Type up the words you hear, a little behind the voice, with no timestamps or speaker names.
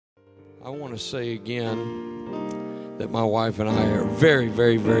I want to say again that my wife and I are very,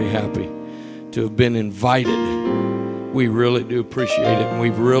 very, very happy to have been invited. We really do appreciate it, and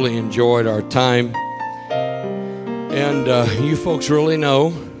we've really enjoyed our time. And you folks really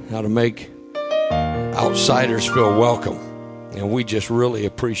know how to make outsiders feel welcome. And we just really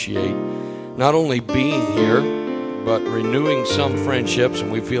appreciate not only being here, but renewing some friendships,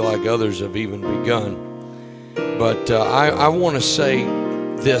 and we feel like others have even begun. But I want to say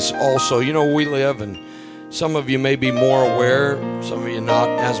this also. You know, we live, and some of you may be more aware, some of you not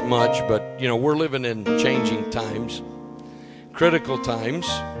as much, but, you know, we're living in changing times, critical times.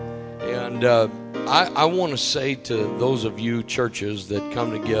 And I want to say to those of you churches that come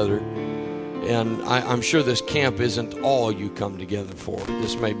together, and I'm sure this camp isn't all you come together for.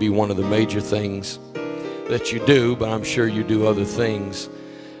 This may be one of the major things that you do, but I'm sure you do other things.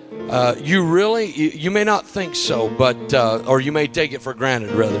 You may not think so, but or you may take it for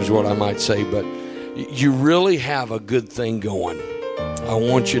granted, rather, is what I might say, but you really have a good thing going. I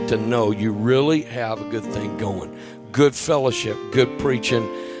want you to know you really have a good thing going. Good fellowship, good preaching,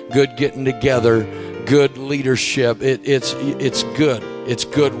 good getting together, good leadership. It's good. It's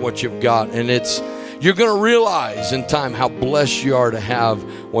good what you've got, and you're going to realize in time how blessed you are to have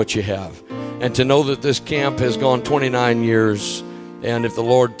what you have, and to know that this camp has gone 29 years, and if the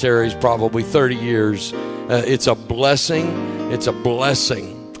Lord tarries, probably 30 years. It's a blessing. It's a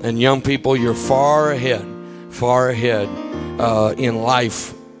blessing. And young people, you're far ahead in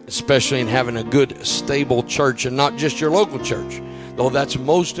life, especially in having a good, stable church, and not just your local church, though that's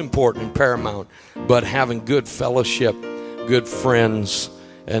most important and paramount, but having good fellowship, good friends,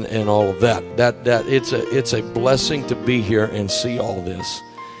 and all of that. It's a blessing to be here and see all this,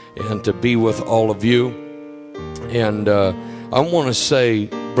 and to be with all of you. And I want to say,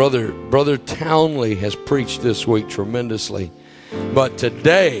 Brother Townley has preached this week tremendously, but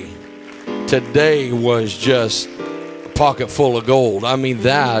today was just a pocket full of gold. I mean,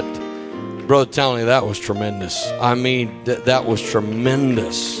 Brother Townley, that was tremendous. I mean, that was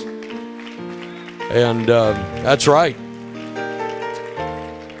tremendous. And that's right.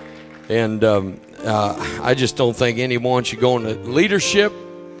 And I just don't think anyone should go into leadership,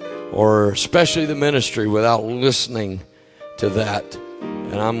 or especially the ministry, without listening to that.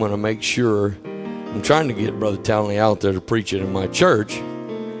 And I'm going to make sure, I'm trying to get Brother Townley out there to preach it in my church,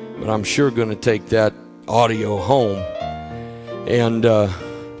 but I'm sure going to take that audio home and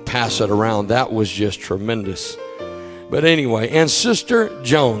pass it around. That was just tremendous. But anyway, and Sister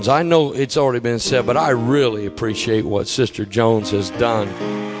Jones, I know it's already been said, but I really appreciate what Sister Jones has done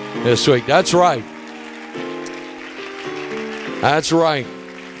this week. That's right. That's right.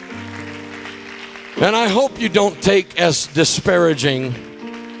 And I hope you don't take as disparaging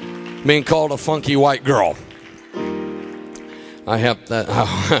being called a funky white girl. I have that.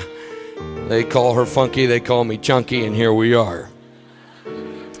 They call her funky, they call me chunky, and here we are.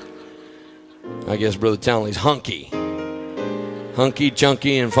 I guess Brother Townley's hunky. Hunky,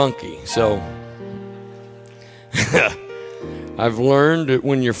 chunky, and funky. So I've learned that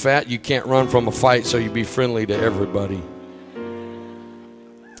when you're fat, you can't run from a fight, so you be friendly to everybody.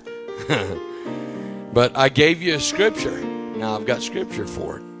 But I gave you a scripture. Now I've got scripture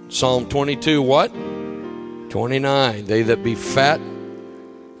for it. Psalm 22, what? 29. They that be fat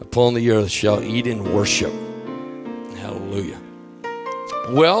upon the earth shall eat and worship. Hallelujah.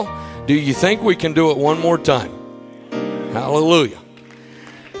 Well, do you think we can do it one more time? Hallelujah.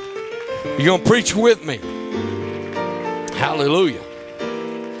 You're going to preach with me. Hallelujah.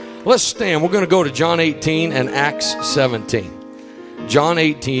 Let's stand. We're going to go to John 18 and Acts 17. John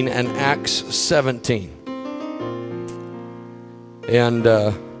 18 and Acts 17. And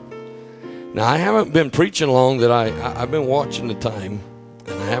now I haven't been preaching long. I've been watching the time,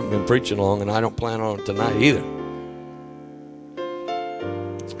 and I haven't been preaching long, and I don't plan on it tonight either.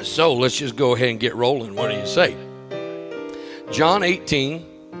 So let's just go ahead and get rolling. What do you say? John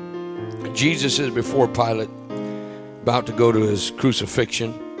 18, Jesus is before Pilate, about to go to his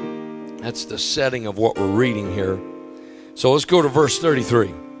crucifixion. That's the setting of what we're reading here. So let's go to verse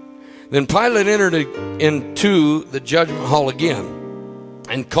 33. Then Pilate entered into the judgment hall again,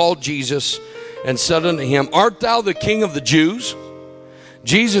 and called Jesus, and said unto him, Art thou the King of the Jews?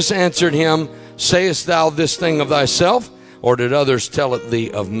 Jesus answered him, Sayest thou this thing of thyself, or did others tell it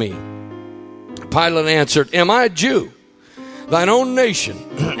thee of me? Pilate answered, Am I a Jew? Thine own nation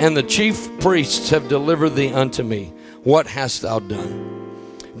and the chief priests have delivered thee unto me. What hast thou done?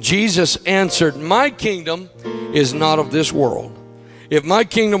 Jesus answered, My kingdom is not of this world. If my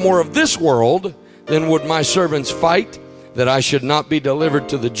kingdom were of this world, then would my servants fight, that I should not be delivered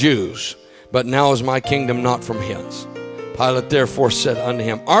to the Jews. But now is my kingdom not from hence. Pilate therefore said unto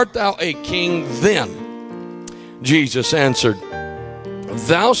him, Art thou a king then? Jesus answered,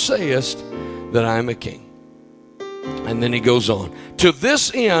 Thou sayest that I am a king. And then he goes on, To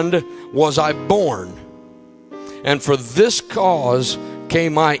this end was I born, and for this cause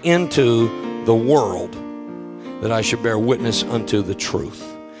came I into the world, that I should bear witness unto the truth.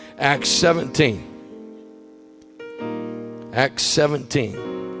 Acts 17. Acts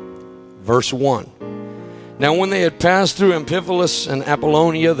 17, verse 1. Now when they had passed through Amphipolis and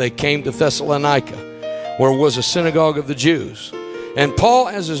Apollonia, they came to Thessalonica, where was a synagogue of the Jews. And Paul,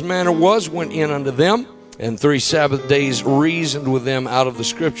 as his manner was, went in unto them, and 3 Sabbath days reasoned with them out of the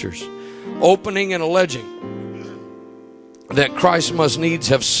Scriptures, opening and alleging that Christ must needs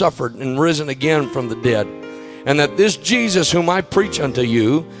have suffered and risen again from the dead, and that this Jesus whom I preach unto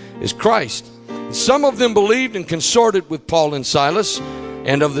you is Christ. And some of them believed and consorted with Paul and Silas,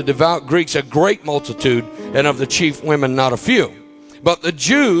 and of the devout Greeks a great multitude, and of the chief women not a few. But the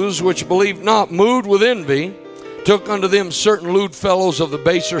Jews which believed not, moved with envy, took unto them certain lewd fellows of the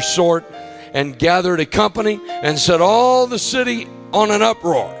baser sort, and gathered a company, and set all the city on an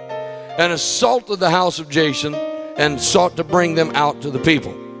uproar, and assaulted the house of Jason, and sought to bring them out to the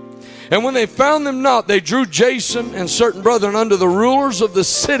people. And when they found them not, they drew Jason and certain brethren unto the rulers of the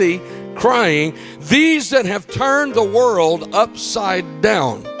city, crying, These that have turned the world upside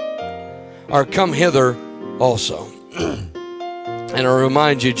down are come hither also. And I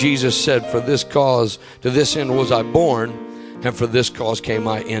remind you, Jesus said, For this cause, to this end was I born, and for this cause came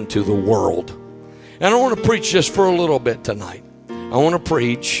I into the world. And I want to preach just for a little bit tonight. I want to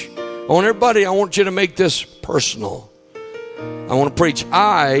preach. I want you to make this personal. I want to preach,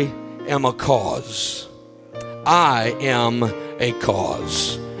 I am a cause. I am a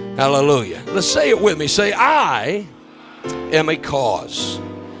cause. Hallelujah. Let's say it with me. Say, I am a cause.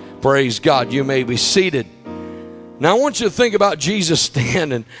 Praise God. You may be seated. Now I want you to think about Jesus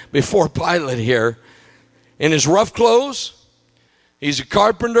standing before Pilate here in his rough clothes. He's a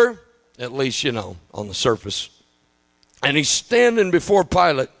carpenter, at least, on the surface. And he's standing before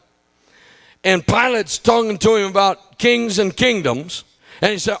Pilate. And Pilate's talking to him about kings and kingdoms.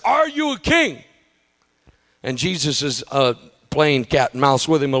 And he said, Are you a king? And Jesus is playing cat and mouse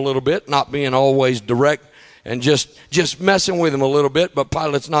with him a little bit, not being always direct, and just messing with him a little bit, but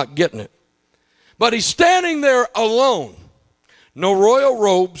Pilate's not getting it. But he's standing there alone. No royal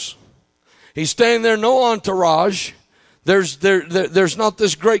robes. He's standing there, no entourage. There's not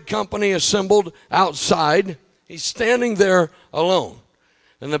this great company assembled outside. He's standing there alone.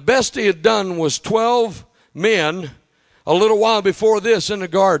 And the best he had done was 12 men a little while before this in the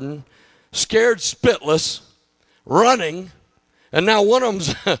garden, scared spitless, running, and now one of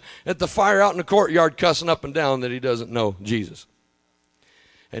them's at the fire out in the courtyard cussing up and down that he doesn't know Jesus.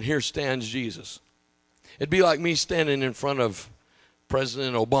 And here stands Jesus. It'd be like me standing in front of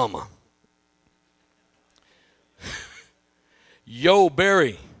President Obama. Yo,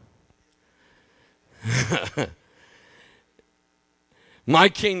 Barry. My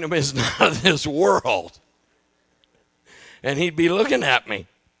kingdom is not of this world. And he'd be looking at me.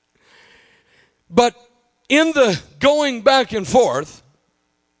 But in the going back and forth,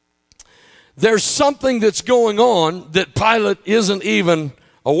 there's something that's going on that Pilate isn't even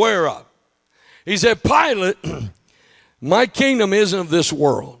aware of. He said, Pilate, my kingdom isn't of this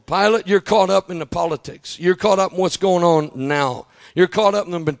world. Pilate, you're caught up in the politics. You're caught up in what's going on now. You're caught up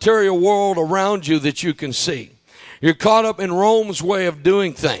in the material world around you that you can see. You're caught up in Rome's way of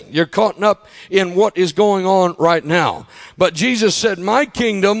doing things. You're caught up in what is going on right now. But Jesus said, my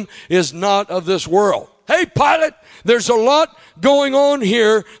kingdom is not of this world. Hey, Pilate, there's a lot going on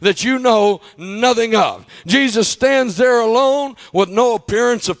here that you know nothing of. Jesus stands there alone with no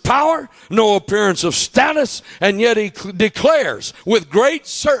appearance of power, no appearance of status, and yet he declares with great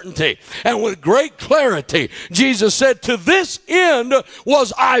certainty and with great clarity, Jesus said, to this end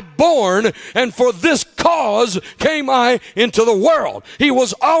was I born, and for this cause came I into the world. He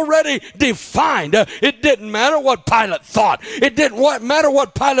was already defined. It didn't matter what Pilate thought. It didn't matter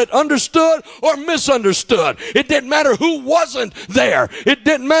what Pilate understood or misunderstood. It didn't matter who wasn't there. It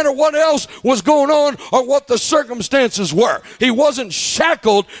didn't matter what else was going on or what the circumstances were. He wasn't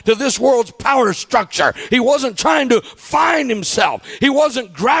shackled to this world's power structure. He wasn't trying to find himself. He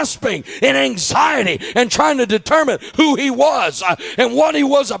wasn't grasping in anxiety and trying to determine who he was and what he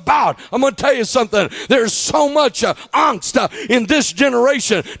was about. I'm going to tell you something. There's so much angst in this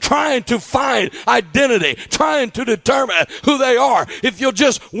generation trying to find identity, trying to determine who they are. If you'll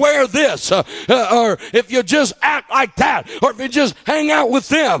just wear this or if you just act like that, or if you just hang out with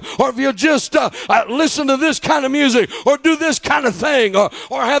them, or if you just listen to this kind of music, or do this kind of thing, or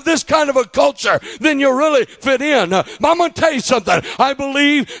have this kind of a culture, then you really fit in. But I'm going to tell you something. I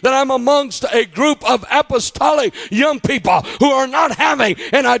believe that I'm amongst a group of apostolic young people who are not having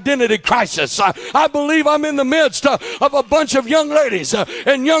an identity crisis. I believe I'm in the midst of a bunch of young ladies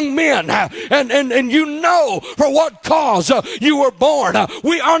and young men, and you know for what cause you were born.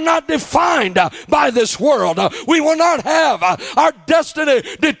 We are not defined by this world. We will not have our destiny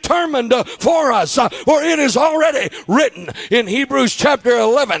determined for us, for it is already written in Hebrews chapter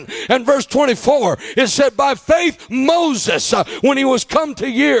 11 and verse 24. It said, by faith Moses, when he was come to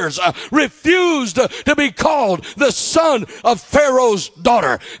years, refused to be called the son of Pharaoh's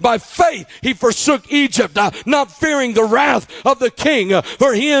daughter. By faith he forsook Egypt, not fearing the wrath of the king,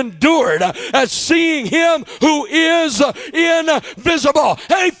 for he endured as seeing him who is invisible.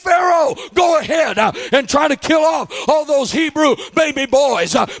 Hey, Pharaoh, go ahead and try to kill off all those Hebrew baby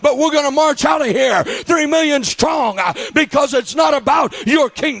boys, but we're going to march out of here 3 million strong, because it's not about your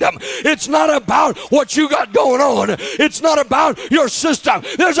kingdom. It's not about what you got going on. It's not about your system.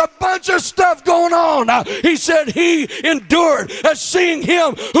 There's a bunch of stuff going on. He said he endured as seeing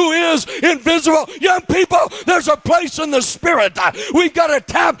him who is invisible. Young people, there's a place in the spirit we've got to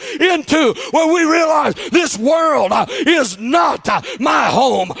tap into where we realize this world is not my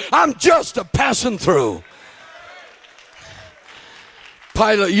home. I'm just a passing through.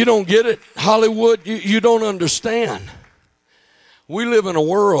 Pilot, you don't get it. Hollywood, you don't understand. We live in a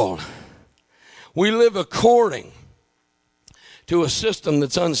world. We live according to a system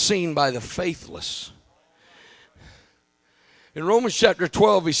that's unseen by the faithless. In Romans chapter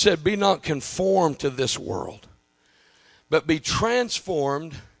 12, he said, be not conformed to this world, but be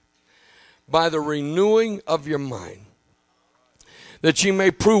transformed by the renewing of your mind, that ye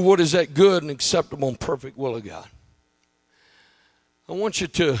may prove what is that good and acceptable and perfect will of God. I want you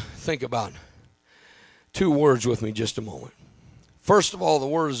to think about 2 words with me just a moment. First of all, the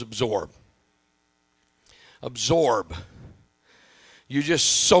word is absorb. Absorb. You just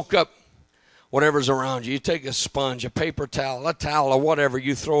soak up whatever's around you. You take a sponge, a paper towel, a towel, or whatever.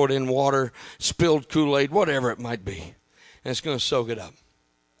 You throw it in water, spilled Kool-Aid, whatever it might be. And it's going to soak it up.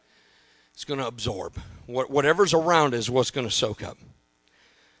 It's going to absorb. Whatever's around is what's going to soak up.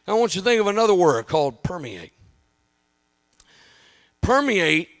 Now I want you to think of another word called permeate.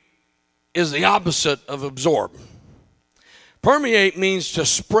 Permeate is the opposite of absorb. Permeate means to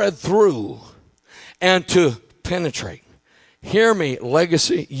spread through and to penetrate. Hear me,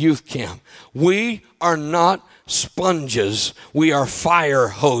 Legacy Youth Camp. We are not sponges. We are fire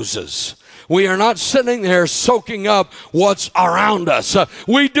hoses. We are not sitting there soaking up what's around us.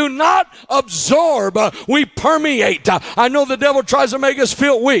 We do not absorb. We permeate. I know the devil tries to make us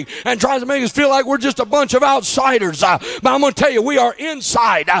feel weak and tries to make us feel like we're just a bunch of outsiders. But I'm going to tell you, we are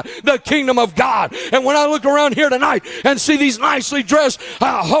inside the kingdom of God. And when I look around here tonight and see these nicely dressed,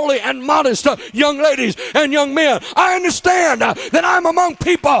 holy and modest young ladies and young men, I understand that I'm among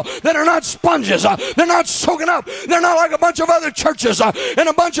people that are not sponges. They're not soaking up. They're not like a bunch of other churches and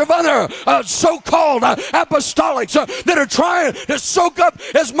a bunch of other so-called apostolics that are trying to soak up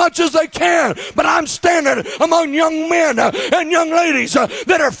as much as they can. But I'm standing among young men and young ladies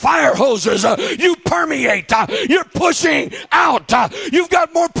that are fire hoses. You permeate. You're pushing out. You've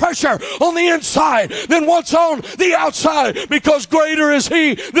got more pressure on the inside than what's on the outside, because greater is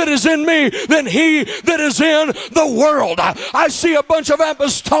he that is in me than he that is in the world. I see a bunch of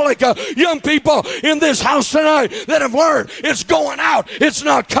apostolic young people in this house tonight that have learned it's going out, it's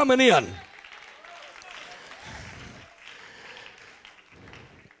not coming in.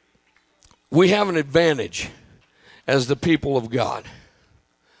 We have an advantage as the people of God.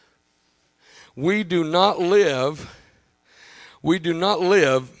 We do not live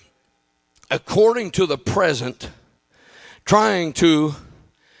according to the present, trying to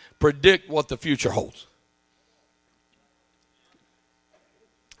predict what the future holds.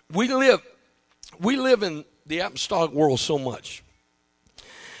 We live in the apostolic world so much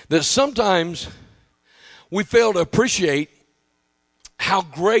that sometimes we fail to appreciate how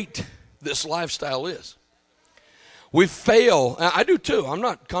great this lifestyle is. We fail, I do too, I'm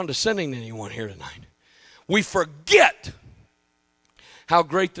not condescending to anyone here tonight. We forget how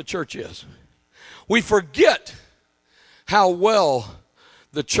great the church is. We forget how well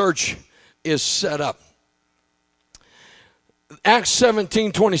the church is set up. Acts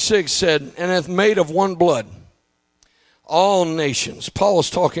 17:26 said, and hath made of one blood all nations. Paul is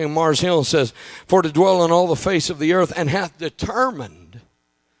talking in Mars Hill and says, for to dwell on all the face of the earth, and hath determined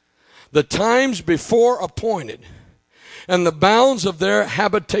the times before appointed and the bounds of their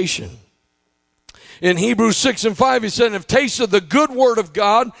habitation, In Hebrews 6:5, he said, have tasted the good word of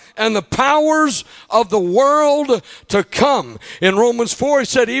God and the powers of the world to come. In Romans 4, he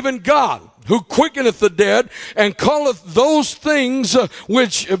said, even God, who quickeneth the dead, and calleth those things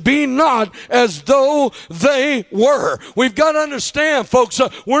which be not as though they were. We've got to understand, folks,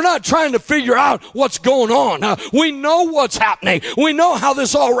 we're not trying to figure out what's going on. We know what's happening. We know how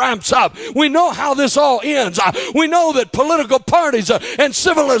this all ramps up. We know how this all ends. We know that political parties and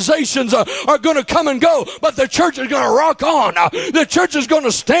civilizations are going to come and go, but the church is going to rock on. The church is going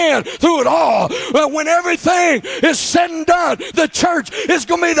to stand through it all. When everything is said and done, the church is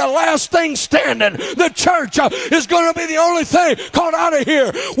going to be the last thing standing. The church is going to be the only thing called out of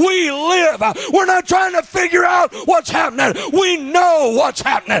here. We live. We're not trying to figure out what's happening. We know what's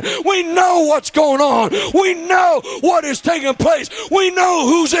happening. We know what's going on. We know what is taking place. We know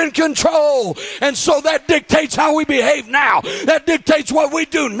who's in control. And so that dictates how we behave now. That dictates what we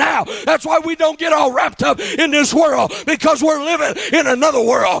do now. That's why we don't get all wrapped up in this world, because we're living in another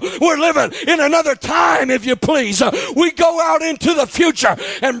world. We're living in another time, if you please. We go out into the future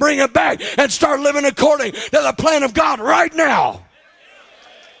and bring it back and start living according to the plan of God right now.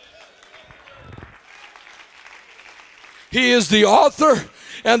 He is the author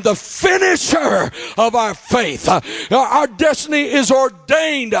and the finisher of our faith. Our destiny is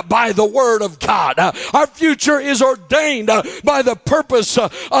ordained by the word of God. Our future is ordained by the purpose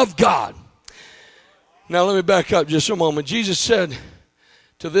of God. Now let me back up just a moment. Jesus said,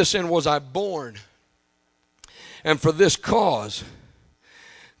 to this end was I born, and for this cause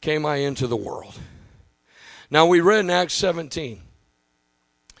came I into the world. Now we read in Acts 17,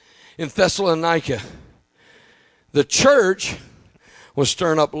 in Thessalonica, the church was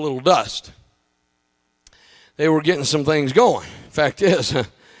stirring up a little dust. They were getting some things going. Fact is, the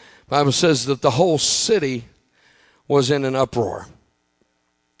Bible says that the whole city was in an uproar.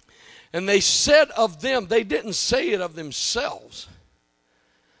 And they said of them, they didn't say it of themselves.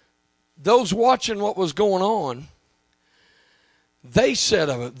 Those watching what was going on, they said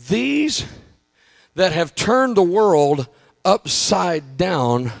of it, these that have turned the world upside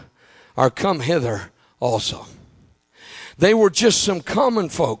down are come hither also. They were just some common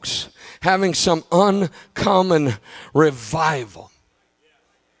folks having some uncommon revival.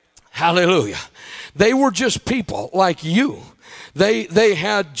 Hallelujah. They were just people like you. They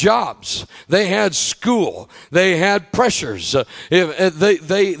had jobs. They had school. They had pressures.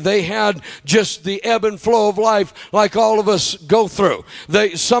 They had just the ebb and flow of life like all of us go through.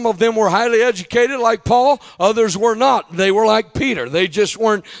 Some of them were highly educated like Paul. Others were not. They were like Peter. They just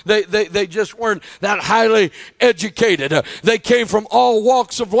weren't that highly educated. They came from all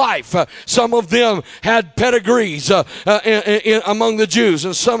walks of life. Some of them had pedigrees among the Jews,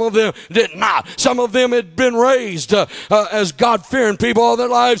 and some of them did not. Some of them had been raised as God-fearing people all their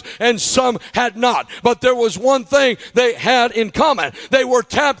lives, and some had not. But there was one thing they had in common. They were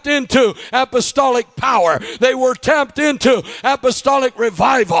tapped into apostolic power. They were tapped into apostolic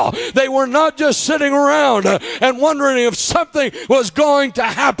revival. They were not just sitting around and wondering if something was going to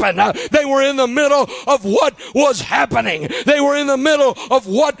happen. They were in the middle of what was happening. They were in the middle of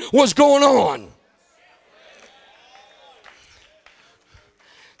what was going on.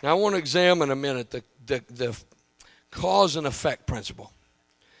 Now I want to examine a minute the cause and effect principle.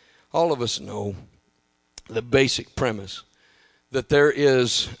 All of us know the basic premise that there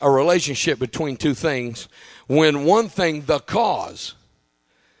is a relationship between two things. When one thing, the cause,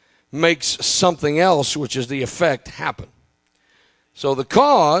 makes something else, which is the effect, happen. So the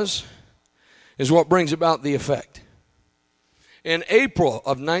cause is what brings about the effect. In April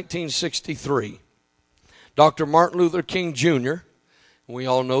of 1963, Dr. Martin Luther King Jr., we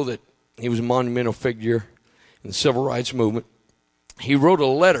all know that he was a monumental figure in the civil rights movement. He wrote a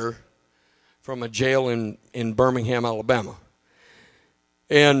letter from a jail in Birmingham, Alabama.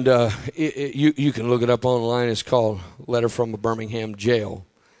 And you can look it up online. It's called Letter from a Birmingham Jail.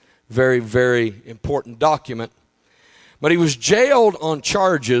 Very, very important document. But he was jailed on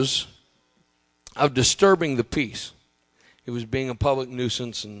charges of disturbing the peace. He was being a public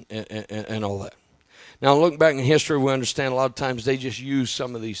nuisance and all that. Now, looking back in history, we understand a lot of times they just used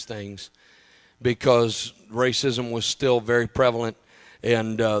some of these things because racism was still very prevalent,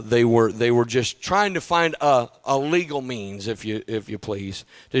 and they were just trying to find a legal means, if you please,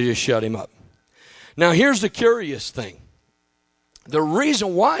 to just shut him up. Now, here's the curious thing. The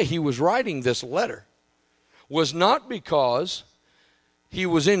reason why he was writing this letter was not because he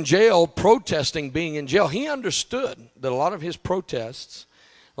was in jail protesting being in jail. He understood that a lot of his protests,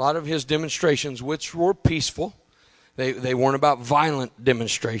 a lot of his demonstrations, which were peaceful, They weren't about violent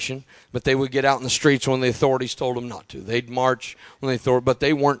demonstration, but they would get out in the streets when the authorities told them not to. They'd march when they thought, but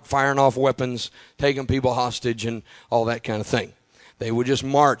they weren't firing off weapons, taking people hostage, and all that kind of thing. They would just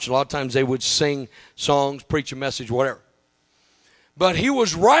march. A lot of times they would sing songs, preach a message, whatever. But he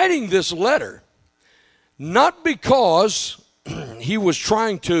was writing this letter not because he was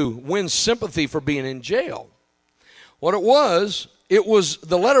trying to win sympathy for being in jail. What it was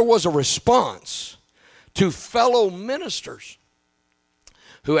the letter was a response to fellow ministers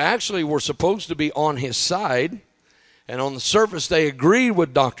who actually were supposed to be on his side, and on the surface they agreed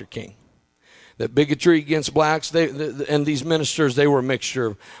with Dr. King that bigotry against blacks, and these ministers, they were a mixture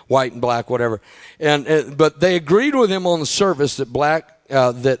of white and black, whatever, but they agreed with him on the surface that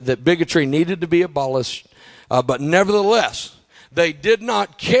that bigotry needed to be abolished, but nevertheless they did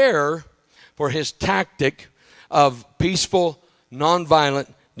not care for his tactic of peaceful,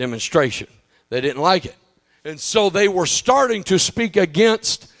 nonviolent demonstration. They didn't like it. And so they were starting to speak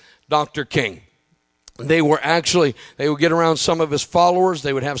against Dr. King. They would get around some of his followers.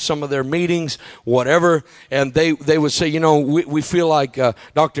 They would have some of their meetings, whatever. And they would say, we feel like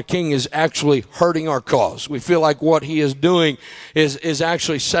Dr. King is actually hurting our cause. We feel like what he is doing is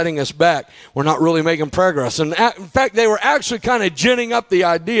actually setting us back. We're not really making progress. And in fact, they were actually kind of ginning up the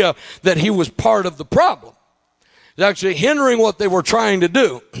idea that he was part of the problem. It's actually hindering what they were trying to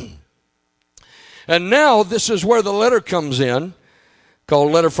do. And now this is where the letter comes in,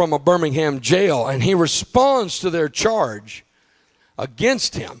 called Letter from a Birmingham Jail, and he responds to their charge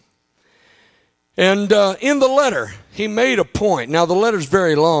against him. And in the letter, he made a point. Now, the letter's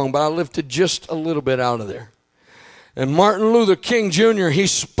very long, but I lifted just a little bit out of there. And Martin Luther King Jr., he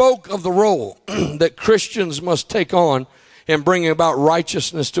spoke of the role that Christians must take on in bringing about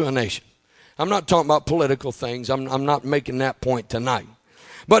righteousness to a nation. I'm not talking about political things. I'm not making that point tonight.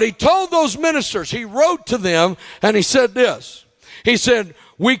 But he told those ministers, he wrote to them, and he said this. He said,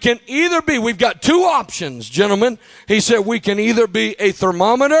 we've got two options, gentlemen. He said, we can either be a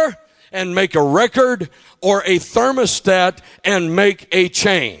thermometer and make a record, or a thermostat and make a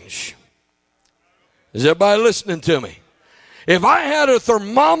change. Is everybody listening to me? If I had a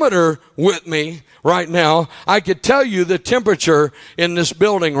thermometer with me right now, I could tell you the temperature in this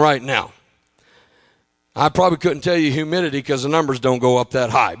building right now. I probably couldn't tell you humidity because the numbers don't go up that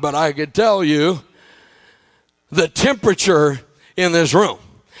high. But I could tell you the temperature in this room.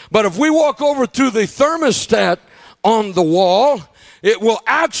 But if we walk over to the thermostat on the wall, it will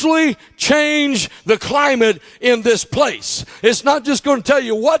actually change the climate in this place. It's not just going to tell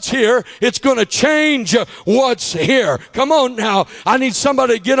you what's here. It's going to change what's here. Come on now. I need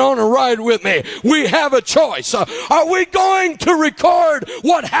somebody to get on a ride with me. We have a choice. Are we going to record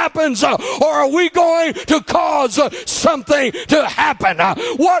what happens, or are we going to cause something to happen?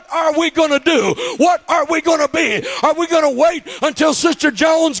 What are we going to do? What are we going to be? Are we going to wait until Sister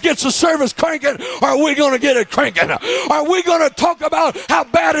Jones gets the service cranking? Or are we going to get it cranking? Are we going to talk about how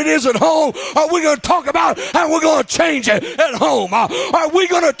bad it is at home? Are we going to talk about how we're going to change it at home? Are we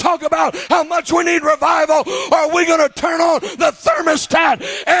going to talk about how much we need revival? Or are we going to turn on the thermostat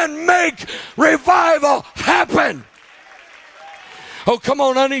and make revival happen? Oh, come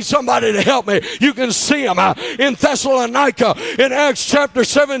on, I need somebody to help me. You can see them in Thessalonica in Acts chapter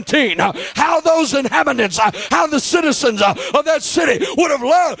 17. How those inhabitants, how the citizens of that city would have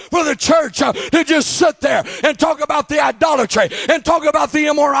loved for the church to just sit there and talk about the idolatry and talk about the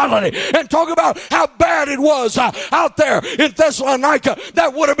immorality and talk about how bad it was out there in Thessalonica.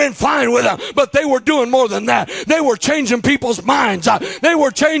 That would have been fine with them, but they were doing more than that. They were changing people's minds. They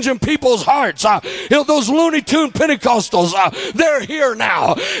were changing people's hearts. Those Looney Tune Pentecostals, they're here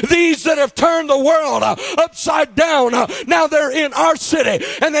now. These that have turned the world upside down, now they're in our city,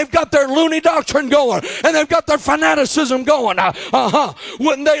 and they've got their loony doctrine going, and they've got their fanaticism going.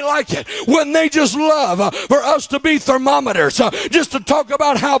 Wouldn't they like it? Wouldn't they just love for us to be thermometers, just to talk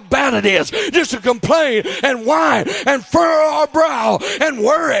about how bad it is, just to complain and whine and furrow our brow and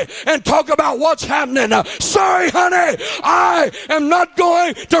worry and talk about what's happening? Sorry, honey, I am not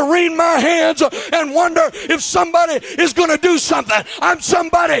going to wring my hands and wonder if somebody is going to do something. I'm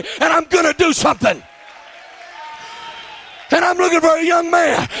somebody, and I'm going to do something. And I'm looking for a young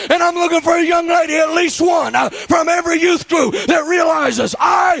man, and I'm looking for a young lady, at least one from every youth group that realizes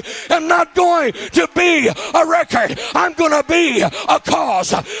I am not going to be a record. I'm going to be a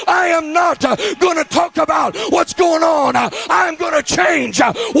cause. I am not going to talk about what's going on. I'm going to change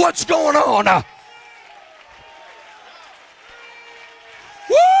what's going on.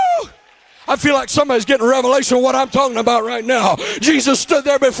 Woo! I feel like somebody's getting a revelation of what I'm talking about right now. Jesus stood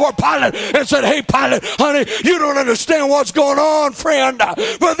there before Pilate and said, hey, Pilate, honey, you don't understand what's going on, friend.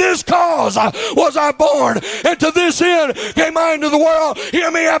 For this cause was I born, and to this end came I into the world. Hear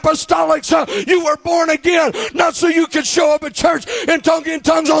me, apostolics. You were born again, not so you could show up at church and talk in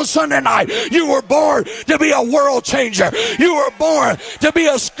tongues on Sunday night. You were born to be a world changer. You were born to be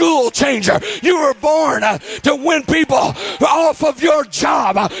a school changer. You were born to win people off of your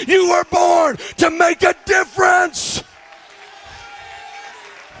job. You were born to make a difference.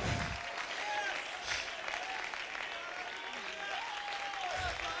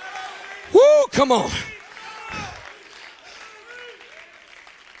 Woo, come on.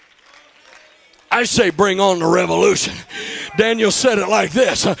 I say bring on the revolution. Daniel said it like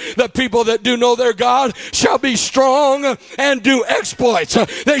this: the people that do know their God shall be strong and do exploits.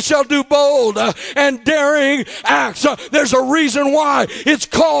 They shall do bold and daring acts. There's a reason why it's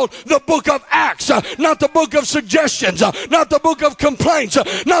called the book of Acts, not the book of suggestions, not the book of complaints,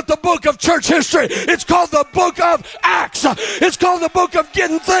 not the book of church history. It's called the book of Acts. It's called the book of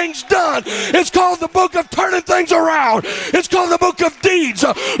getting things done. It's called the book of turning things around. It's called the book of deeds.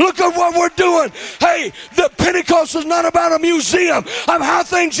 Look at what we're doing. Hey, the Pentecost is not about a museum of how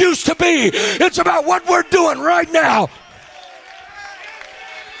things used to be. It's about what we're doing right now.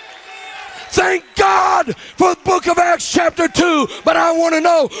 Thank God for the book of Acts chapter 2, but I want to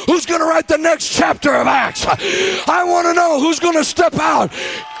know who's going to write the next chapter of Acts. I want to know who's going to step out.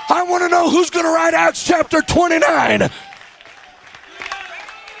 I want to know who's going to write Acts chapter 29.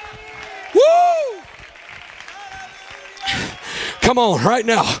 Woo! Come on, right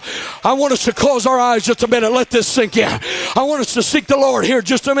now. I want us to close our eyes just a minute. Let this sink in. I want us to seek the Lord here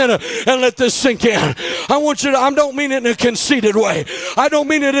just a minute and let this sink in. I want you to, I don't mean it in a conceited way. I don't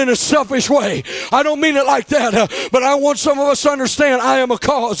mean it in a selfish way. I don't mean it like that. But I want some of us to understand I am a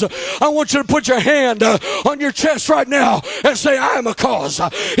cause. I want you to put your hand on your chest right now and say, I am a cause.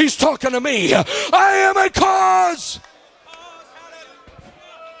 He's talking to me. I am a cause.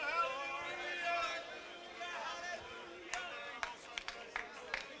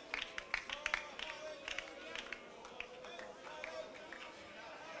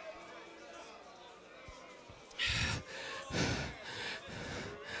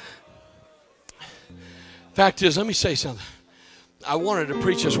 Fact is, let me say something. I wanted to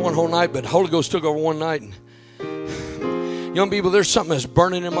preach this one whole night, but the Holy Ghost took over one night. And young people, there's something that's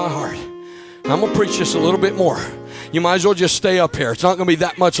burning in my heart. And I'm going to preach this a little bit more. You might as well just stay up here. It's not going to be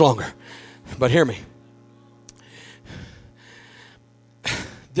that much longer. But hear me.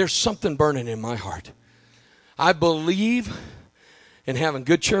 There's something burning in my heart. I believe in having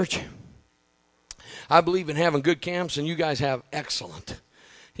good church. I believe in having good camps, and you guys have excellent.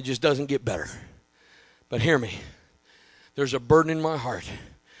 It just doesn't get better. But hear me, there's a burden in my heart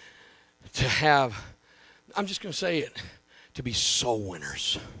to have, I'm just going to say it, to be soul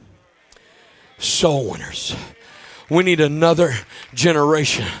winners. Soul winners. We need another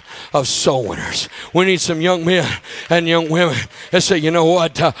generation of soul winners. We need some young men and young women that say, you know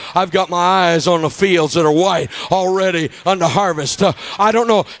what, I've got my eyes on the fields that are white already unto harvest. I don't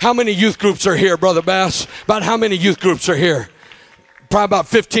know how many youth groups are here, Brother Bass. About how many youth groups are here? Probably about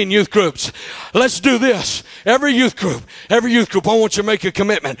 15 youth groups. Let's do this. Every youth group, I want you to make a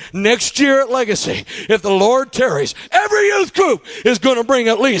commitment. Next year at Legacy, if the Lord tarries, every youth group is going to bring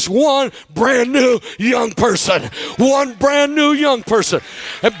at least one brand new young person. One brand new young person.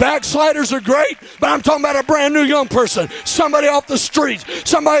 And backsliders are great, but I'm talking about a brand new young person. Somebody off the streets.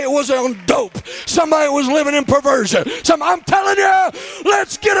 Somebody that was on dope. Somebody that was living in perversion. I'm telling you,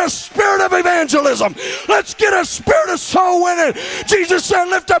 let's get a spirit of evangelism. Let's get a spirit of soul winning. Jesus said,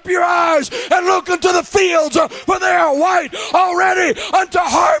 lift up your eyes and look into the fields, for they are white already unto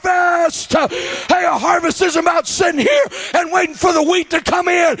harvest. Hey, a harvest isn't about sitting here and waiting for the wheat to come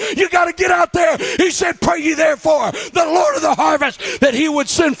in. You got to get out there. He said, pray ye therefore the Lord of the harvest that he would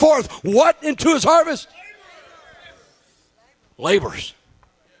send forth what into his harvest? Laborers.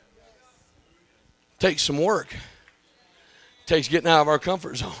 Takes some work. Takes getting out of our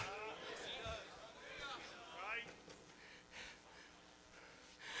comfort zone.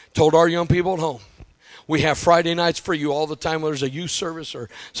 Told our young people at home, we have Friday nights for you all the time, whether there's a youth service or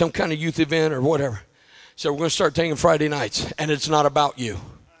some kind of youth event or whatever. So we're going to start taking Friday nights, and it's not about you.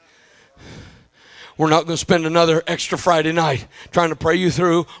 We're not going to spend another extra Friday night trying to pray you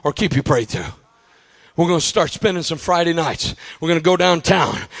through or keep you prayed through. We're going to start spending some Friday nights. We're going to go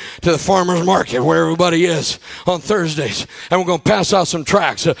downtown to the farmer's market where everybody is on Thursdays. And we're going to pass out some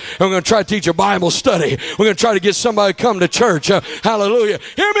tracts. And we're going to try to teach a Bible study. We're going to try to get somebody to come to church. Hallelujah.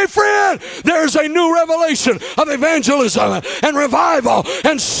 Hear me, friend. There's a new revelation of evangelism and revival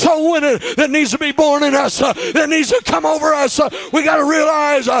and soul winning that needs to be born in us, that needs to come over us. We got to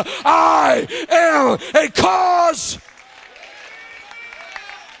realize I am a cause.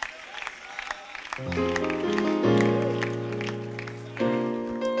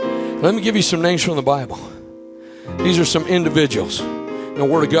 Let me give you some names from the Bible. These are some individuals in the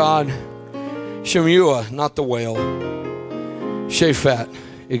Word of God. Shemuah, not the whale. Shaphat,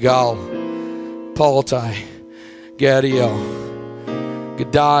 Igal, Paltai, Gadiel,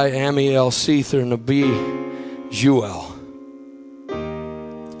 Gadai, Amiel, Sether, Nabi, Juel.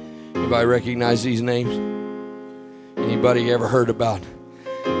 Anybody recognize these names? Anybody ever heard about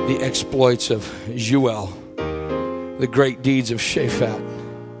the exploits of Juel, the great deeds of Shaphat,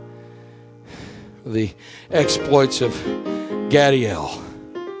 the exploits of Gadiel?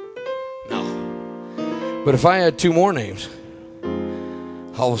 No. But if I had two more names,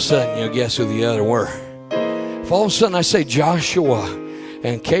 all of a sudden you'll guess who the other were. If all of a sudden I say Joshua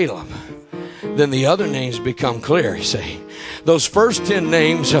and Caleb, then the other names become clear, you see. Those first 10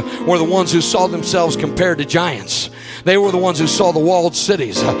 names were the ones who saw themselves compared to giants. They were the ones who saw the walled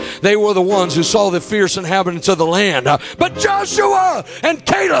cities. They were the ones who saw the fierce inhabitants of the land. But Joshua and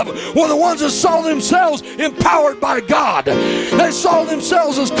Caleb were the ones that saw themselves empowered by God. They saw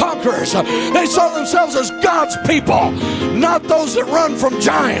themselves as conquerors. They saw themselves as God's people, not those that run from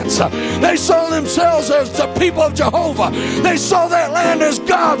giants. They saw themselves as the people of Jehovah. They saw that land as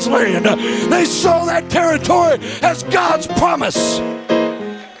God's land. They saw that territory as God's promise.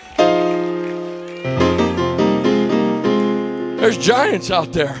 There's giants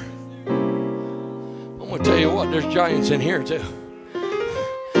out there. I'm going to tell you what, there's giants in here too.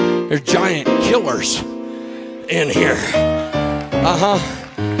 There's giant killers in here.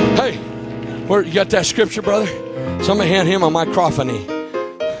 Hey, where you got that scripture, brother? Somebody hand him a microphone.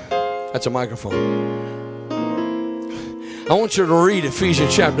 That's a microphone. I want you to read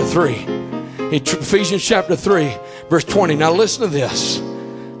Ephesians chapter 3. Ephesians chapter 3, verse 20. Now listen to this.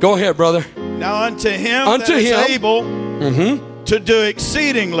 Go ahead, brother. Now unto him that is able to do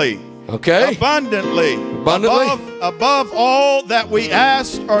exceedingly, abundantly, above all that we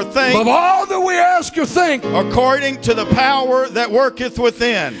ask or think, above all that we ask or think, according to the power that worketh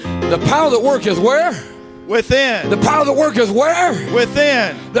within. The power that worketh where? Within. The power that worketh where?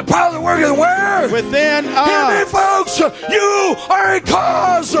 Within. The power that worketh where? Within us. Hear me, folks. You are a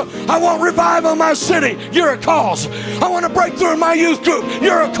cause. I want revival in my city. You're a cause. I want to break through in my youth group.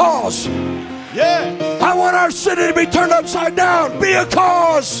 You're a cause. Yeah. I want our city to be turned upside down. Be a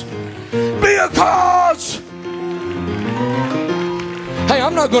cause. Be a cause. Hey,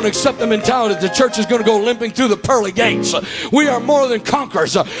 I'm not going to accept the mentality that the church is going to go limping through the pearly gates. We are more than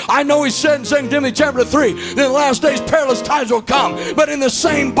conquerors. I know he said in 2 Timothy chapter 3, that in the last days perilous times will come. But in the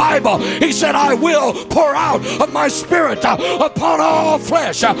same Bible, he said, I will pour out of my spirit upon all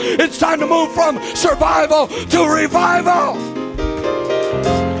flesh. It's time to move from survival to revival.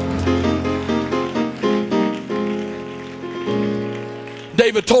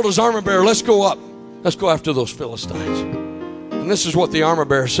 David told his armor bearer, let's go up. Let's go after those Philistines. And this is what the armor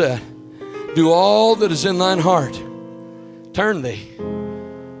bearer said. Do all that is in thine heart. Turn thee.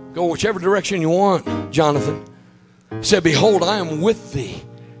 Go whichever direction you want, Jonathan. He said, behold, I am with thee.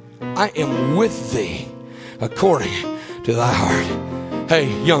 I am with thee according to thy heart. Hey,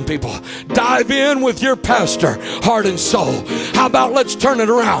 young people, dive in with your pastor, heart and soul. How about let's turn it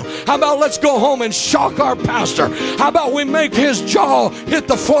around? How about let's go home and shock our pastor? How about we make his jaw hit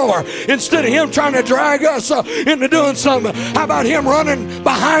the floor instead of him trying to drag us into doing something? How about him running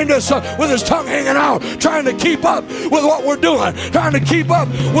behind us with his tongue hanging out, trying to keep up with what we're doing, trying to keep up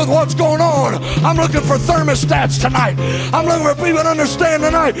with what's going on? I'm looking for thermostats tonight. I'm looking for people to understand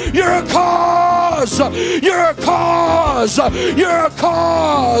tonight. You're a cause. You're a cause. You're a cause.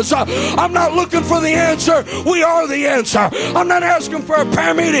 I'm not looking for the answer. We are the answer. I'm not asking for a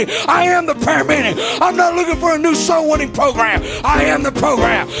prayer meeting. I am the prayer meeting. I'm not looking for a new soul winning program. I am the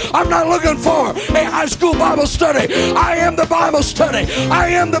program. I'm not looking for a high school Bible study. I am the Bible study. I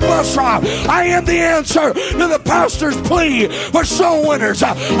am the bus route. I am the answer to the pastor's plea for soul winners.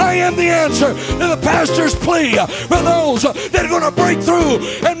 I am the answer to the pastor's plea for those that are going to break through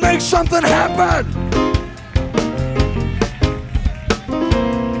and make something happen.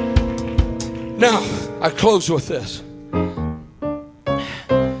 Now, I close with this.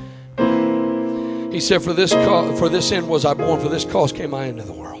 He said, for this end was I born, for this cause came I into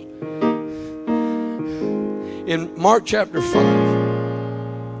the world. In Mark chapter 5,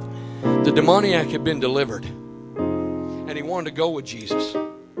 the demoniac had been delivered, and he wanted to go with Jesus.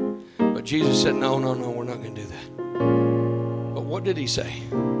 But Jesus said, no, we're not going to do that. But what did he say?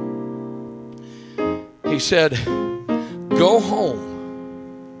 He said, go home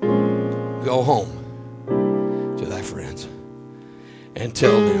to thy friends and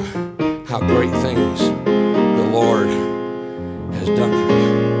tell them how great things the Lord has done for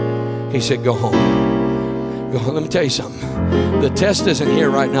you. He said, go home. Go home. Let me tell you something. The test isn't here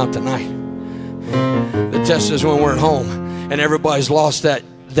right now tonight. The test is when we're at home and everybody's lost that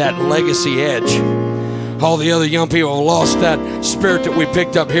legacy edge. All the other young people have lost that spirit that we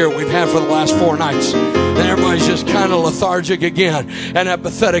picked up here, we've had for the last 4 nights. And everybody's just kind of lethargic again and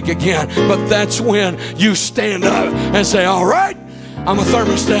apathetic again. But that's when you stand up and say, all right, I'm a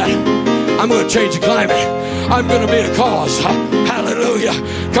thermostat. I'm going to change the climate. I'm going to be a cause. Hallelujah.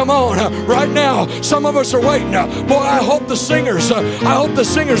 Come on. Right now, some of us are waiting. Boy, I hope the singers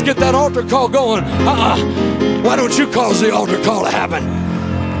get that altar call going. Why don't you cause the altar call to happen?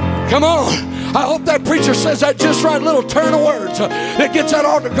 Come on. I hope that preacher says that just right little turn of words that gets that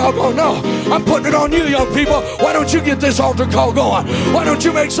altar call going. No, I'm putting it on you, young people. Why don't you get this altar call going? Why don't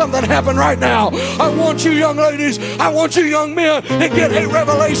you make something happen right now? I want you young ladies, I want you young men to get a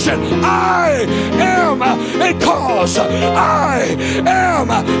revelation. I am a cause. I am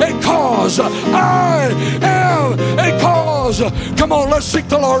a cause. I am a cause. Come on, let's seek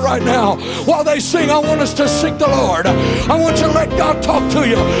the Lord right now. While they sing, I want us to seek the Lord. I want you to let God talk to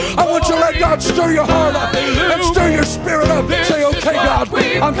you. I want you to let God stir your heart up and stir your spirit up and say, okay, God,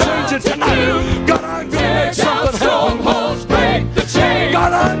 I'm changing tonight. God, I'm going to make something happen.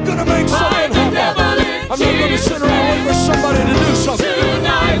 God, I'm going to make something happen. I'm not going to sit around waiting for somebody to do something.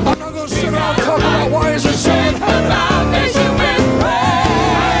 I'm not going to sit around and talk about why isn't something happening. I'm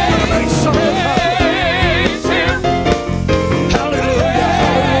going to make something happen.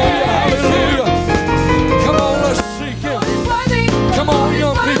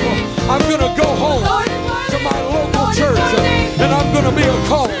 I'm going to go home to my local church and I'm going to be a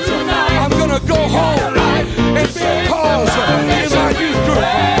cause. I'm going to go home and be a cause in my youth group.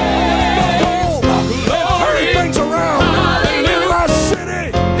 Go home and turn things around in my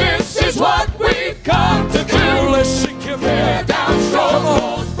city. This is what we've come to do. Let's seek Him. Come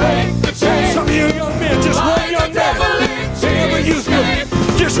on. Some of you young men, just one young man in every youth group.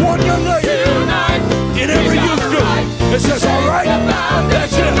 Just one young lady in every youth group. It says, all right,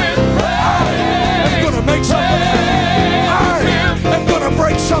 that's it. I'm going to make something happen. I'm going to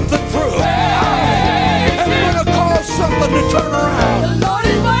break something through. I'm going to cause something to turn around. The Lord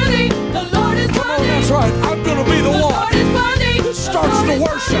is worthy. The Lord is worthy. Come on, that's right. I'm going to be the one who starts the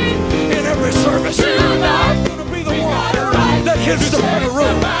worship in every service. I'm going to be the one that hits the prayer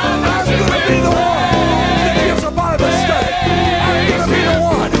room. I'm going to be the one that gives a Bible study. I'm going to be the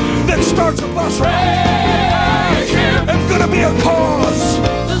one that starts a bus ride. I'm going to be a cause.